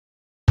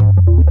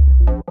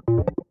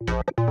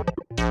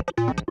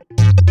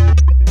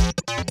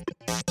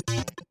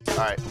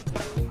Alright.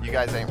 You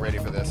guys ain't ready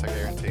for this, I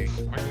guarantee.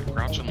 Why are you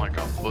crouching like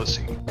a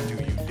pussy? Do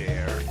you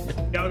dare?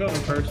 Yeah, I'll go in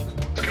first.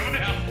 Go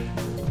now!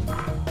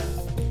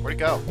 Where'd it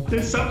go?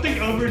 There's something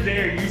over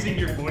there using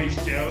your voice,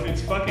 Joe.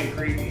 It's fucking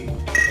creepy.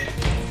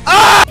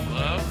 Hello?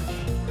 Hello?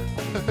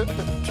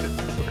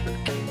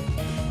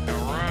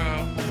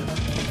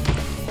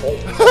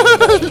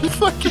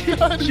 Fucking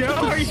Joe,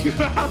 are you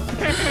out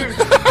there?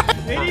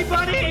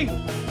 Anybody?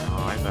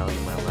 Oh, I know you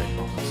might like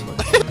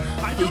this.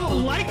 I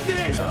don't like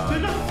this!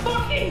 There's a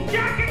fucking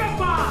Jack in the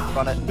Box!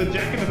 Run it. The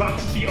Jack in the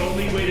Box is the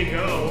only way to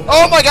go.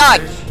 Oh my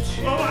god!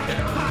 Oh my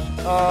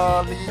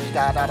god!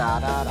 Da da da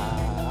da da.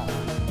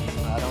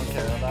 I don't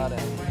care about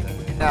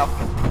anything. Now.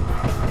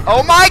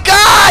 Oh my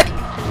god!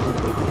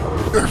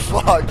 You're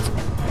fucked.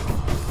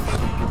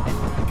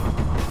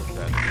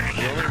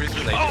 The only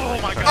reason they Oh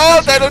my god!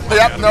 Oh, they don't.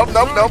 Yep, nope,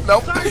 nope, nope,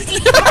 nope.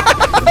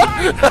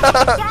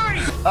 Sorry!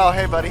 Oh,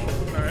 hey, buddy.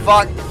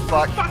 Fuck,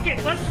 fuck. Fuck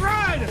it, let's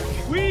run!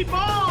 We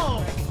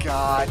ball!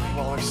 God, you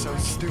all are so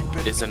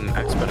stupid. It's an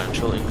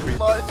exponential increase.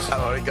 Much. I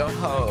want to go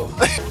home.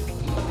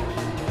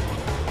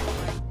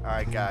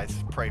 Alright, guys,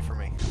 pray for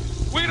me.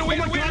 Wait, Oh my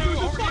god, there's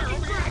a over here, fucking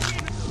over here.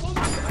 Kraken!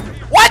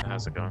 What?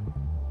 How's it going?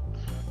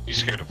 You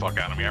scared the fuck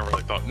out of me. I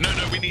really thought. No,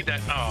 we need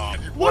that. Oh.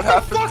 What the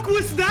happened? fuck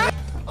was that?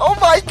 Oh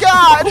my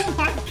god! Oh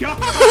my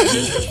god!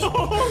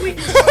 Holy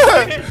shit!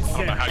 I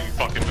don't know how you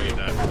fucking